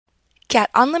Get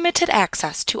unlimited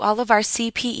access to all of our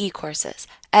CPE courses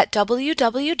at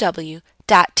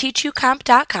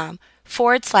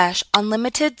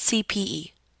www.teachucomp.com/unlimited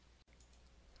CPE.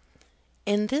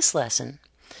 In this lesson,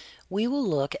 we will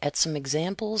look at some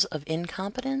examples of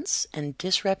incompetence and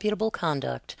disreputable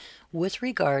conduct with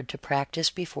regard to practice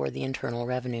before the Internal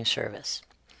Revenue Service.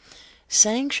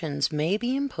 Sanctions may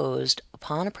be imposed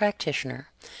upon a practitioner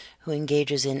who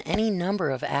engages in any number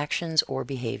of actions or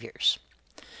behaviors.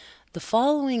 The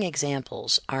following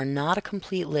examples are not a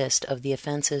complete list of the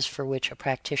offenses for which a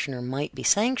practitioner might be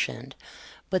sanctioned,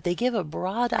 but they give a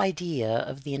broad idea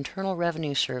of the Internal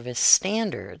Revenue Service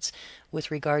standards with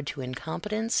regard to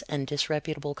incompetence and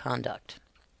disreputable conduct.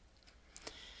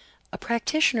 A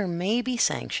practitioner may be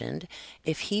sanctioned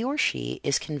if he or she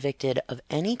is convicted of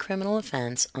any criminal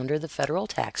offense under the federal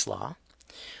tax law,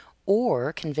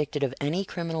 or convicted of any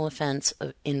criminal offense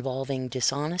involving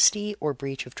dishonesty or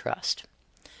breach of trust.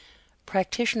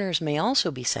 Practitioners may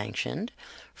also be sanctioned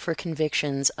for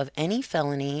convictions of any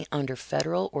felony under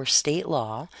federal or state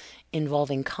law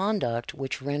involving conduct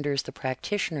which renders the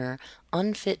practitioner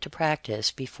unfit to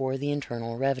practice before the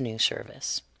Internal Revenue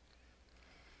Service.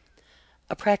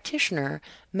 A practitioner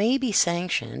may be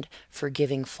sanctioned for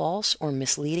giving false or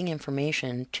misleading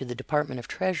information to the Department of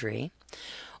Treasury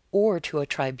or to a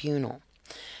tribunal.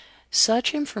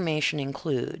 Such information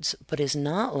includes, but is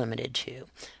not limited to,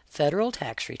 federal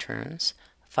tax returns,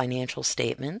 financial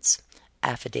statements,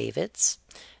 affidavits,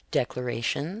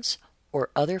 declarations, or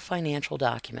other financial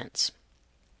documents.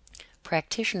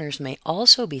 Practitioners may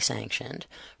also be sanctioned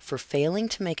for failing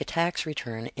to make a tax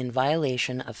return in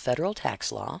violation of federal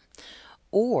tax law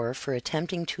or for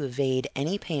attempting to evade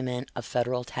any payment of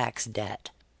federal tax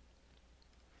debt.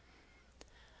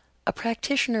 A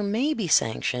practitioner may be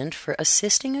sanctioned for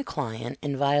assisting a client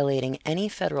in violating any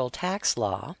federal tax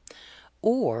law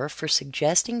or for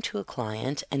suggesting to a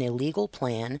client an illegal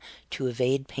plan to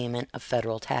evade payment of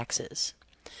federal taxes.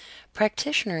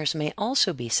 Practitioners may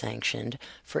also be sanctioned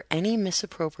for any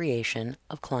misappropriation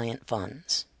of client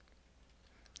funds.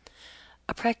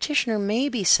 A practitioner may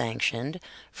be sanctioned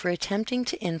for attempting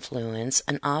to influence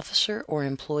an officer or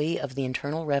employee of the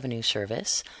Internal Revenue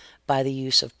Service by the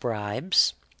use of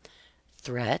bribes,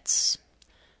 threats,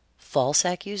 false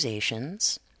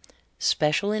accusations,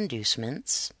 special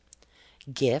inducements,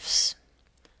 gifts,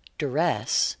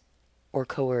 duress, or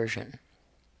coercion.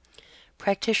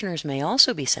 Practitioners may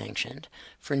also be sanctioned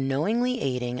for knowingly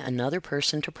aiding another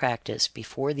person to practice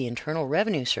before the Internal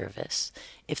Revenue Service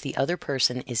if the other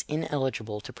person is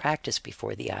ineligible to practice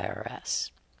before the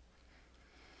IRS.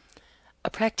 A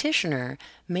practitioner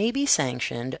may be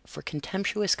sanctioned for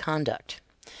contemptuous conduct,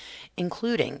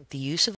 including the use of